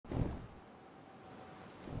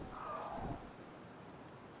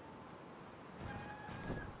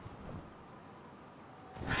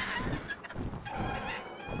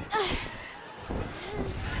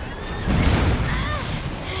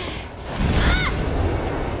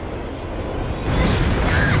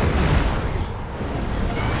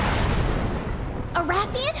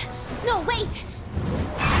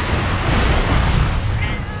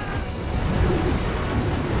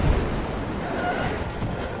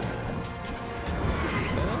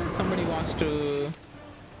somebody wants to...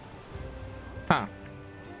 Huh.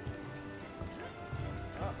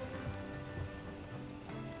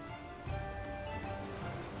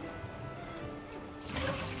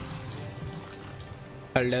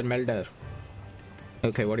 Elder Melder.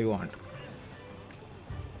 Okay, what do you want?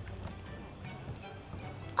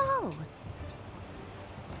 Oh.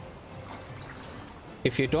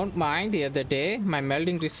 If you don't mind, the other day, my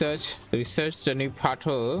melding researched a new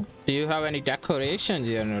pothole. Do you have any decorations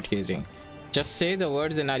you're not using? Just say the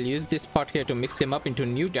words and I'll use this pot here to mix them up into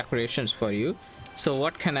new decorations for you. So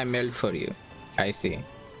what can I meld for you? I see.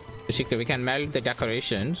 We can meld the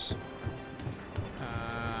decorations.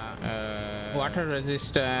 Water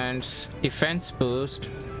resistance, defense boost,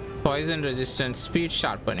 poison resistance, speed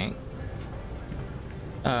sharpening.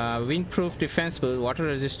 Windproof defense boost, water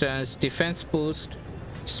resistance, defense boost,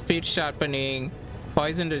 speed sharpening,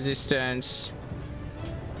 poison resistance.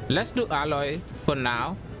 Let's do alloy for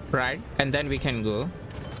now, right? And then we can go.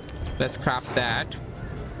 Let's craft that.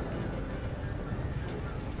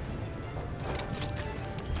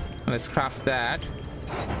 Let's craft that.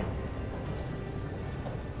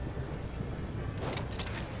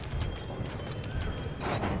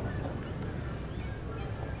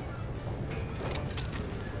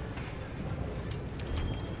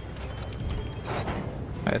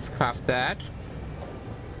 Let's craft that.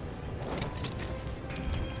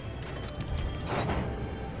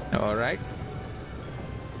 All right.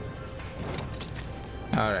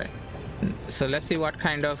 All right. So let's see what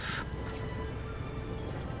kind of...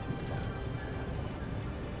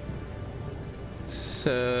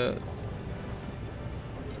 So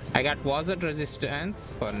I got wizard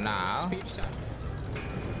resistance for now.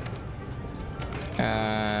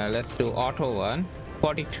 Let's do auto one.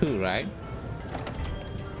 42, right?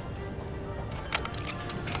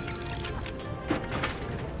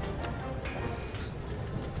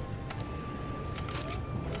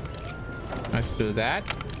 Let's do that.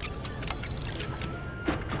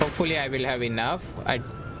 Hopefully I will have enough. I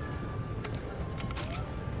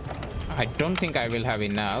don't think I will have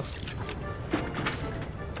enough.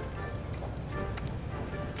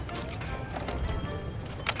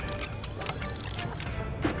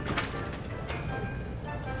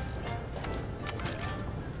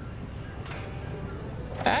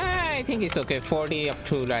 I think it's okay. 40 up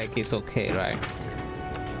to like is okay, right?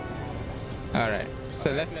 All right.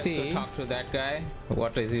 So let's see. Talk to that guy.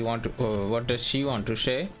 What does he want to? What does she want to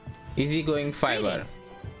say? Easygoing fiber.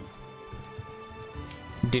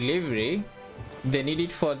 Delivery. They need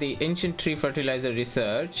it for the ancient tree fertilizer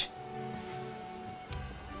research.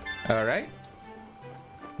 All right.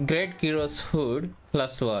 Great Gyro's hood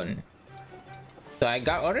 +1. So I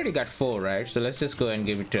already got 4, right? So let's just go and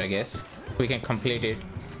give it to. I guess we can complete it.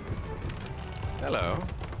 Hello.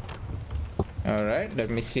 All right. Let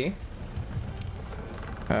me see.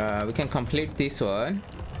 We can complete this one.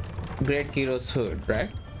 Great Gyro's hood, right?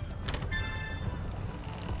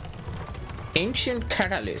 Ancient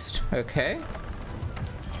catalyst. Okay.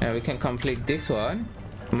 Now we can complete this one.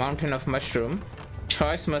 Mountain of mushroom.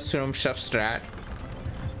 Choice mushroom substrate.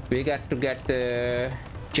 We got to get the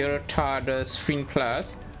Gerotardus Fin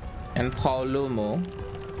Plus and Paulumo.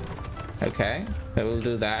 Okay, I will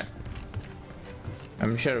do that.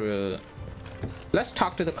 I'm sure we'll... Let's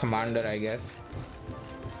talk to the commander, I guess.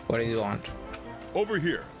 What do you want? Over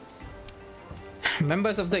here.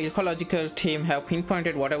 Members of the ecological team have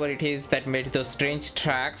pinpointed whatever it is that made those strange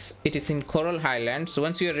tracks. It is in Coral Highlands.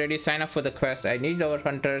 Once you are ready, sign up for the quest. I need our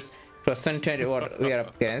hunters to ascertain what we are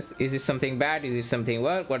up against. Is it something bad? Is it something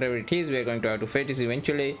work? Whatever it is, we are going to have to fight this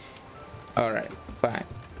eventually. Alright, fine.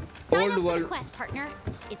 Sign up for the quest, partner.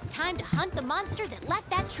 It's time to hunt the monster that left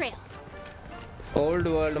that trail. Old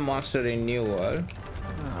world monster in new world.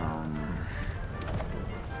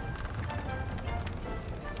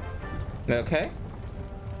 Okay.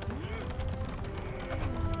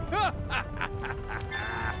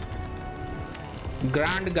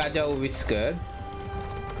 Grand Gajau Whisker.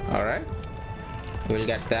 Alright. We'll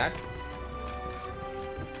get that.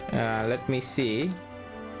 Let me see.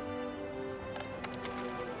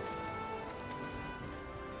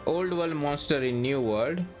 Old world monster in new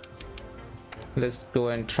world. Let's go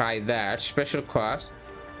and try that. Special cost.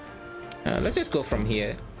 Let's just go from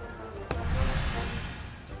here.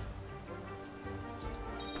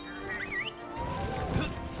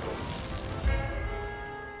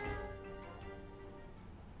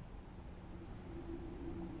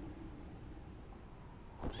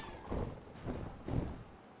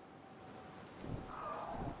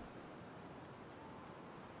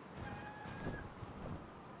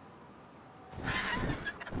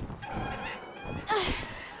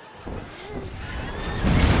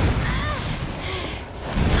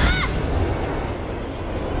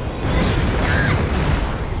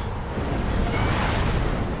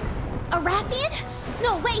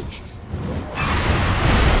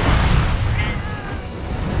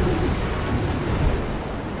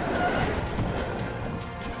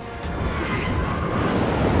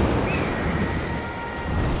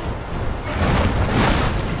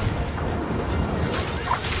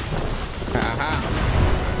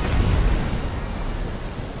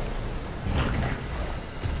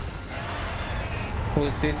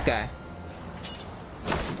 Who's this guy?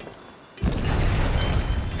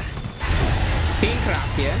 Pink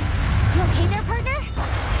Rathian. You okay there, partner?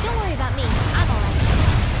 Don't worry about me. I'm alright.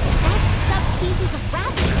 That's a subspecies of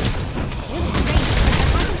Rathian. Really strange because there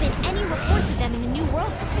hasn't been any reports of them in the New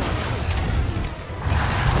World before.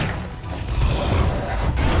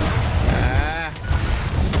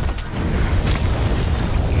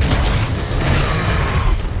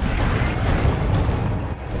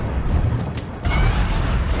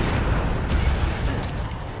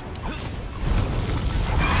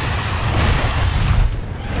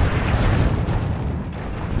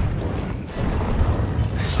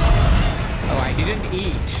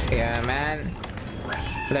 Yeah, man.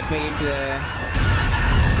 Let me eat the...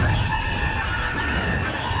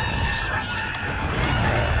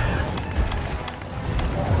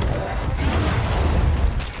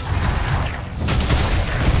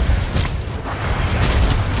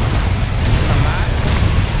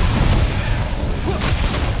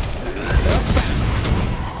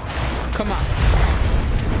 Come on.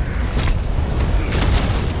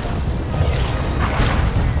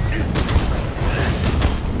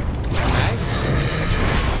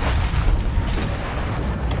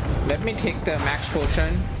 Let me take the max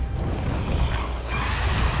potion.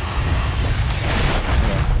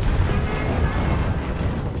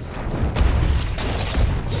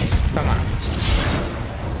 Come on.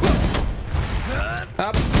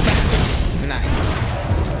 Up. Nice.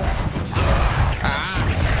 Ah.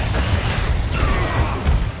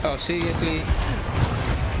 Oh, seriously?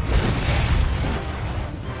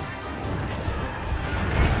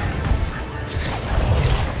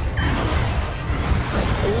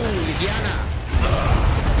 Diana.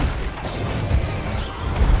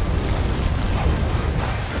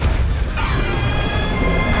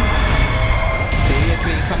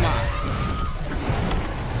 Seriously, come on.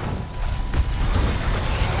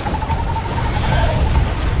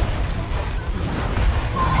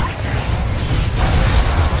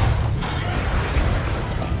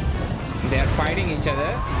 They are fighting each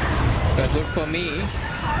other. But good for me.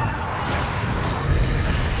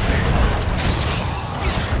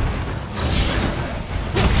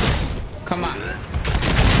 Come on.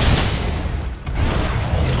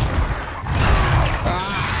 Ah.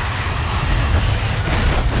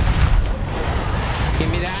 Give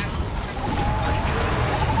me that.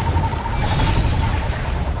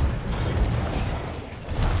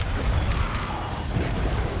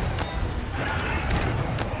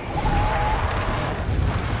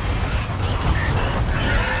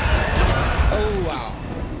 Oh, wow.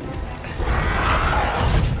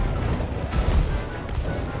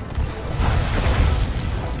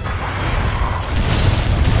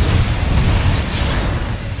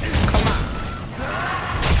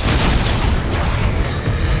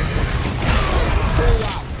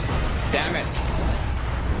 Damn it.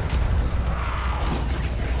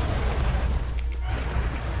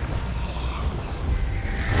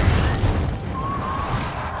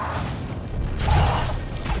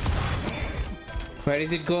 Where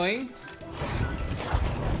is it going?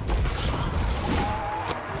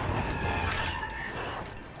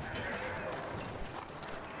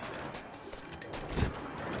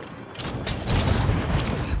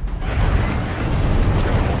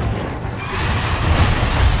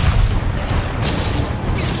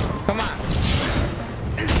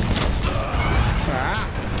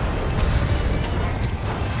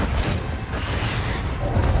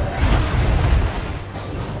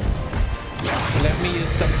 Let me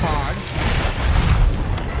use the pod.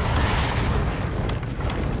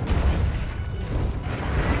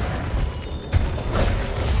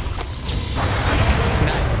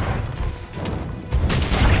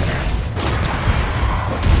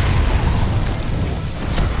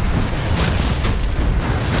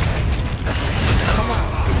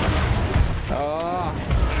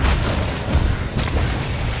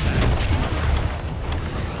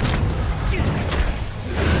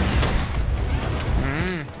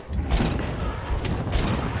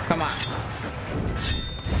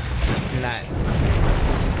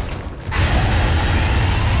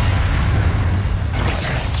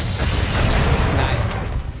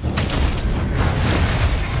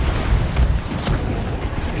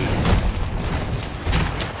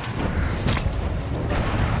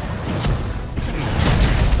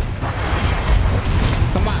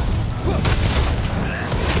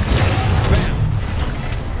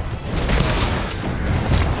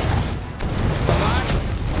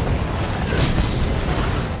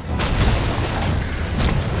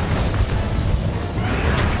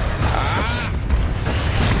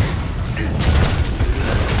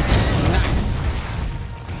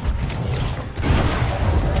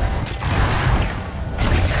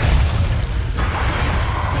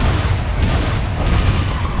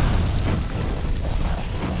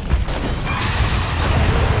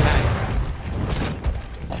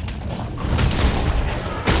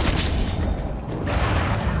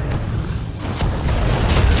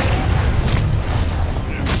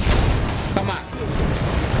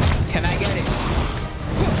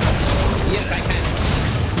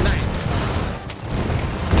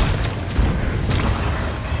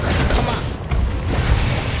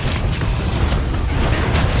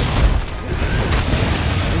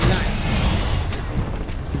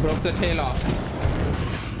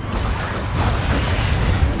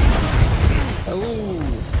 Ooh.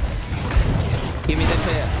 Give me the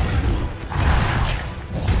tail.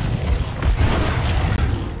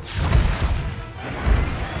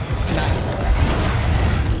 Nice.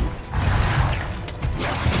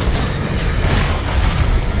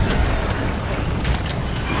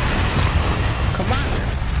 Come on.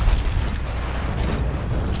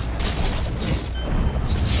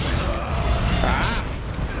 Ah.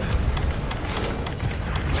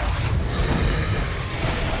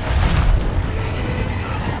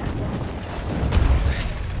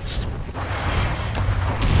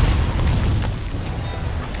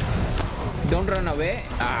 Don't run away.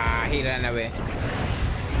 Ah, he ran away.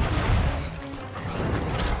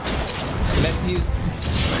 Let's use...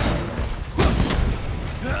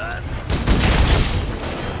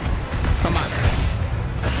 Come on.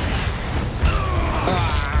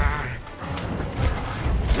 Ah.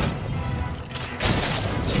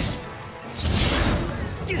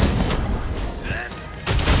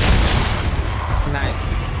 Nice.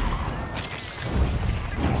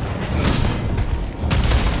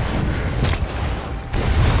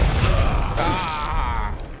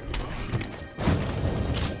 Ah.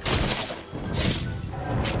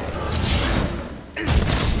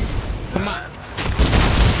 Come on.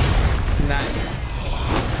 Nice.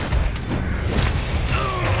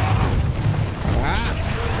 Ah.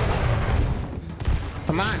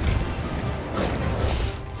 Come on.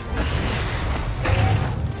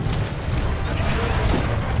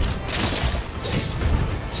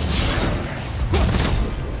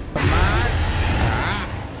 Come on. Ah.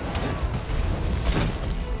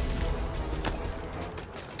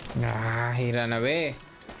 Ah, he ran away.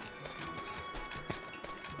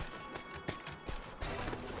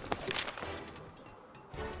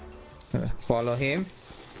 Follow him.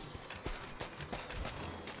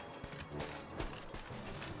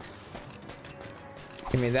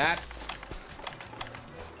 Give me that.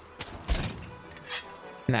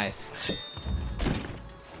 Nice.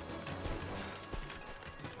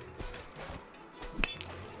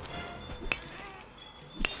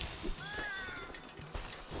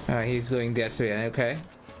 He's going that way. Okay.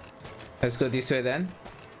 Let's go this way then.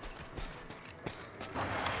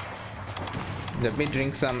 Let me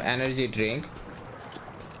drink some energy drink.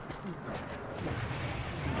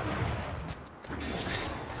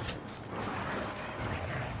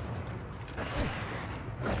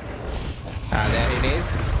 Ah, there it is.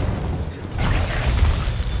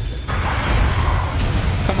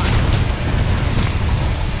 Come on.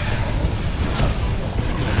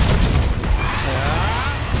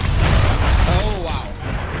 Ah. Oh, wow.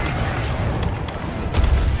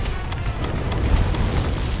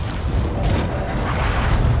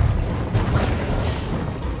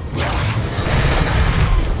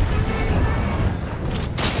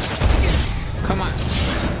 Come on.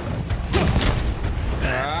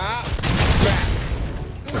 Ah, back.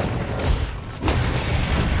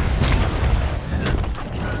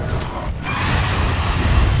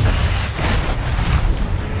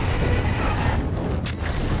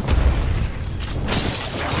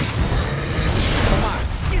 Come on.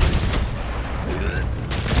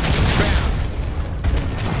 Bam.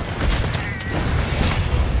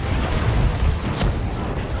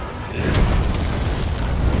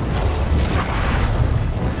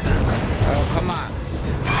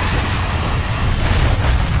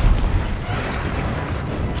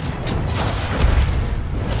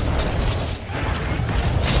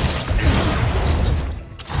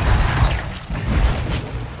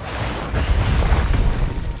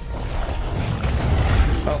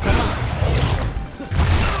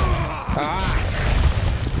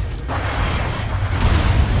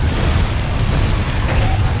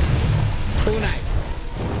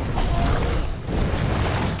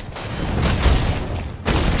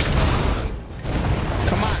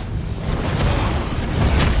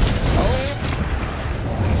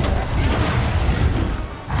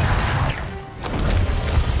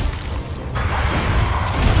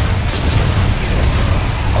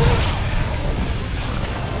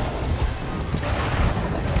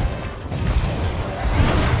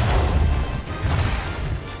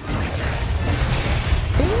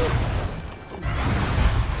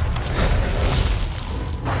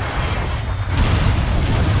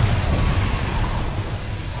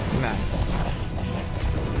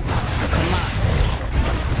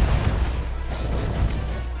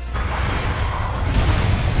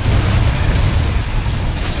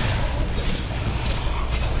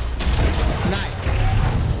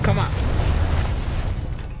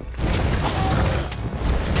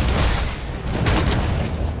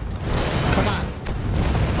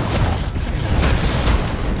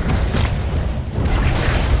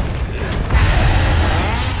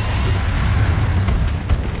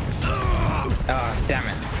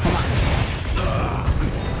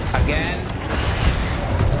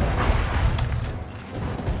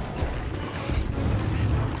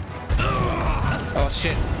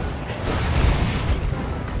 shit.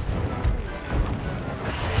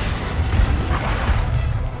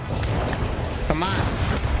 Come on.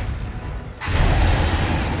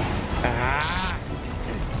 Ah.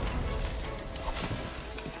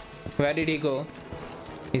 Where did he go?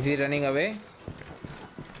 Is he running away?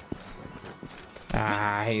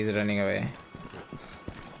 Ah, he's running away.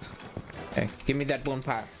 Okay, give me that bone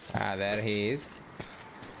part. Ah, there he is.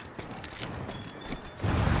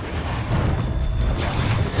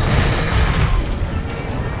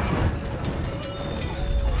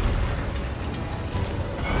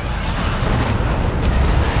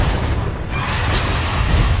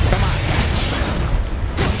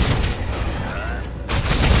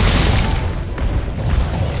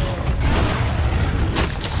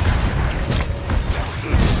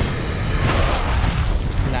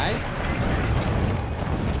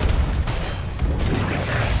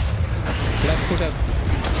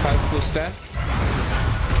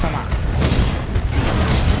 Come on.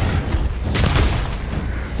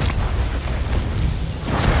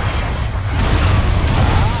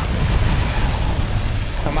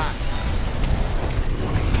 Come on.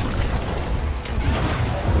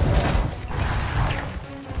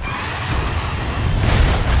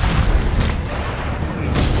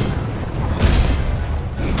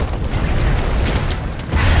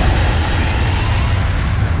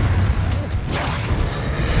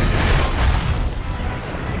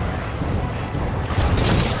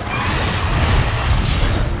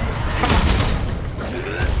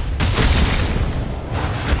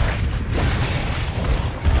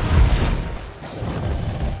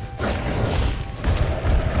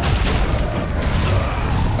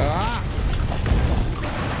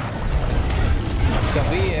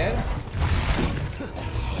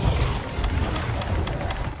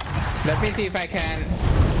 Let me see if I can.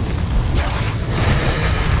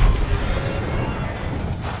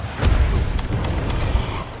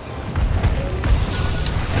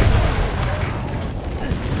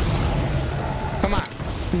 Come on.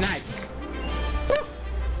 Nice. Woo.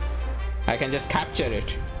 I can just capture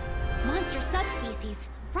it. Monster subspecies,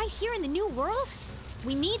 right here in the new world?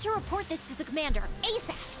 We need to report this to the commander,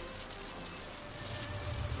 ASAP!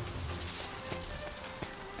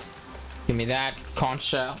 Give me that conch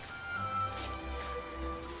shell.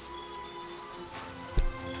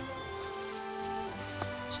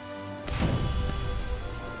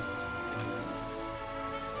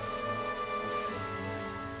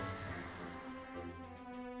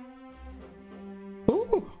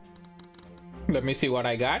 Let me see what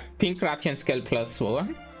I got. Pink Rathian scale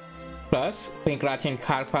 +1. Plus Pink Rathian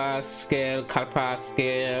Karpa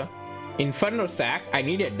scale. Inferno sack. I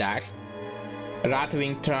needed that.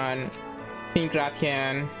 Rathwington. Pink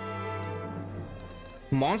Rathian.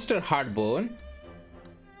 Monster Heartbone.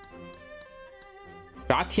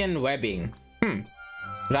 Rathian webbing.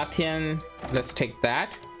 Rathian. Let's take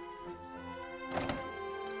that.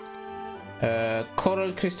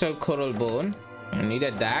 Coral crystal coral bone. I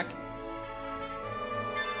needed that.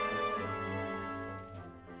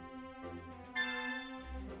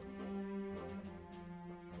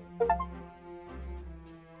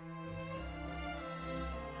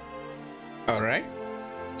 Alright,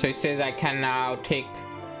 so it says I can now take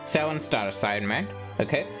 7-star assignment.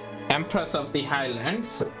 Okay, Empress of the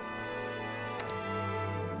Highlands.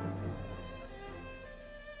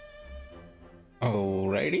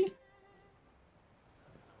 Alrighty.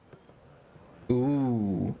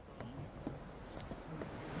 Ooh.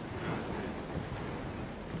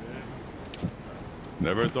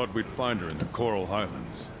 Never thought we'd find her in the Coral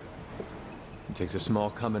Highlands. It takes a small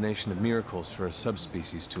combination of miracles for a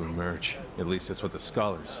subspecies to emerge. At least that's what the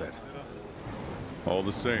scholars said. All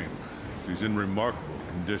the same, she's in remarkable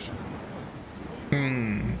condition.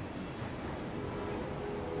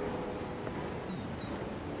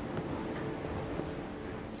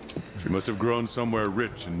 She must have grown somewhere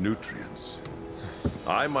rich in nutrients.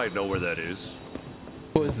 I might know where that is.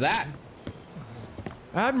 Who's that?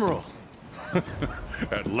 Admiral!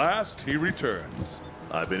 At last, he returns.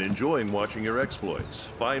 I've been enjoying watching your exploits.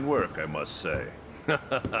 Fine work, I must say.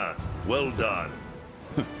 Well done.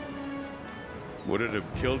 Would it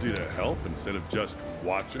have killed you to help instead of just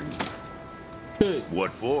watching?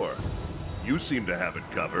 What for? You seem to have it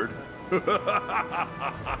covered.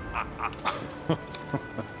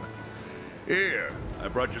 Here, I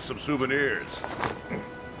brought you some souvenirs.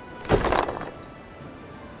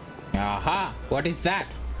 Aha, what is that?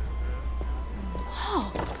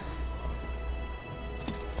 Whoa!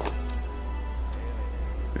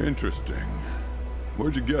 Interesting.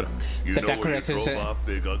 Where'd you get them? You The know where you decorators drove off,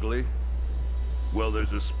 Big Ugly? Well,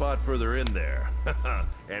 there's a spot further in there.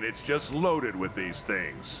 And it's just loaded with these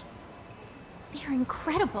things. They're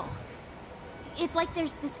incredible. It's like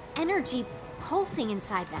there's this energy pulsing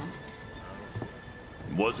inside them.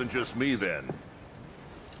 Wasn't just me then.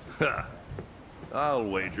 Ha! I'll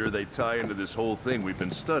wager they tie into this whole thing we've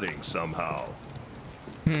been studying somehow.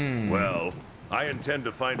 Well, I intend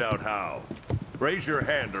to find out how. Raise your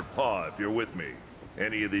hand or paw if you're with me.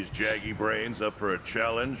 Any of these jaggy brains up for a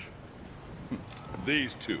challenge?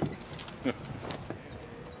 These two.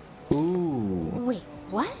 Ooh. Wait,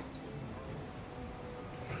 what?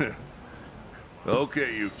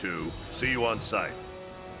 Okay, you two. See you on site.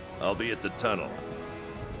 I'll be at the tunnel.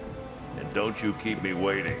 And don't you keep me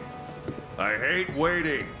waiting. I hate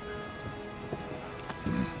waiting.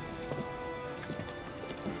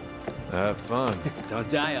 Have fun. Don't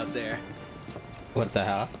die out there. What the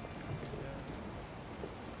hell?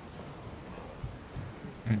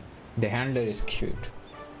 The handler is cute.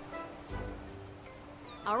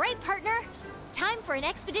 All right, partner. Time for an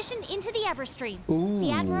expedition into the Everstream. Ooh.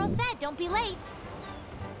 The Admiral said don't be late.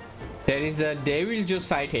 There is a Devil Juice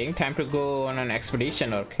sighting. Time to go on an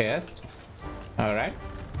expedition or quest. Alright.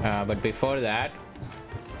 But before that,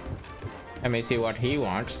 let me see what he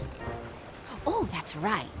wants. Oh, that's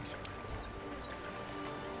right.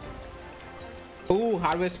 Ooh,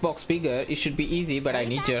 harvest box bigger. It should be easy, but I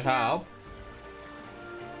need your help.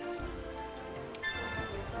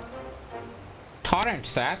 Torrent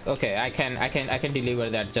sack. Okay, I can deliver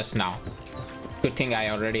that just now. Good thing I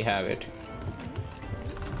already have it.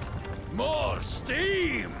 More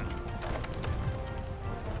steam!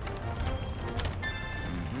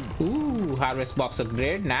 Ooh, harvest box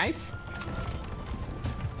upgrade. Nice.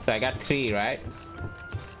 So I got 3, right?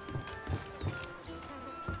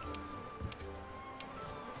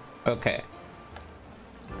 Okay.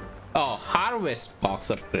 Oh, harvest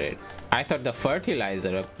box upgrade. I thought the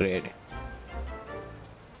fertilizer upgrade.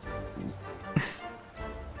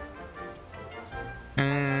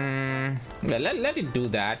 Let it do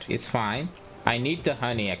that. It's fine. I need the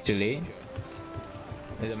honey actually.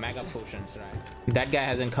 The mega potions, right? That guy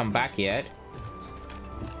hasn't come back yet.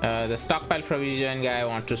 The stockpile provision guy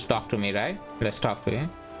wants to talk to me, right? Let's talk to him.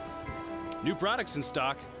 New products in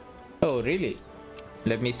stock. Oh, really?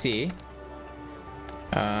 Let me see.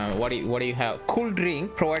 What do you have? Cool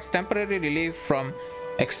drink provides temporary relief from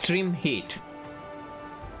extreme heat.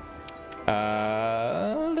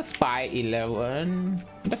 Let's buy 11.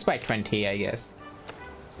 Let's buy 20, I guess.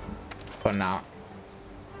 For now.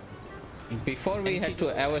 Before we head to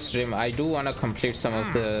Everstream, I do want to complete some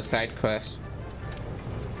of the side quests.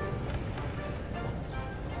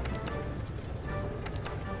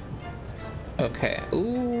 Okay.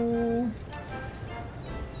 Ooh.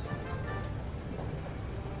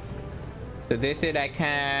 So they said I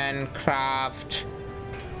can craft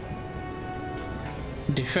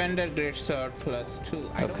Defender Great Sword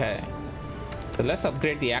 +2. Okay. So let's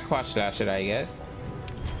upgrade the Aqua Slasher, I guess.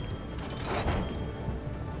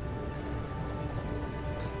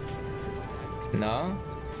 No.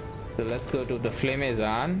 So let's go to the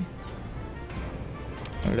Flamezon.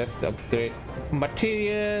 Let's upgrade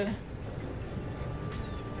material.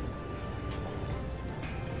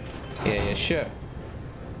 Yeah, sure.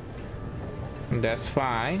 That's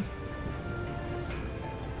fine.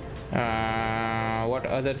 What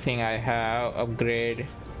other thing I have? Upgrade.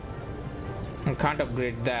 I can't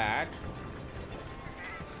upgrade that.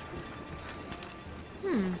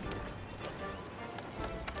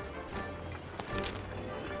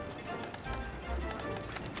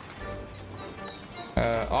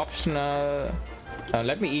 Optional.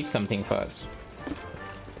 Let me eat something first.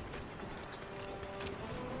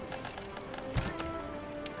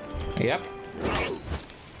 Yep.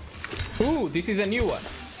 Ooh, this is a new one.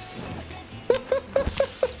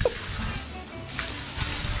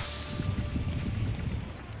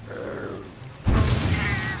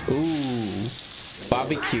 Ooh,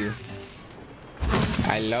 barbecue.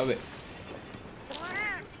 I love it.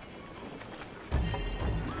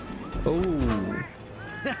 Ooh.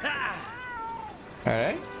 All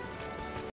right.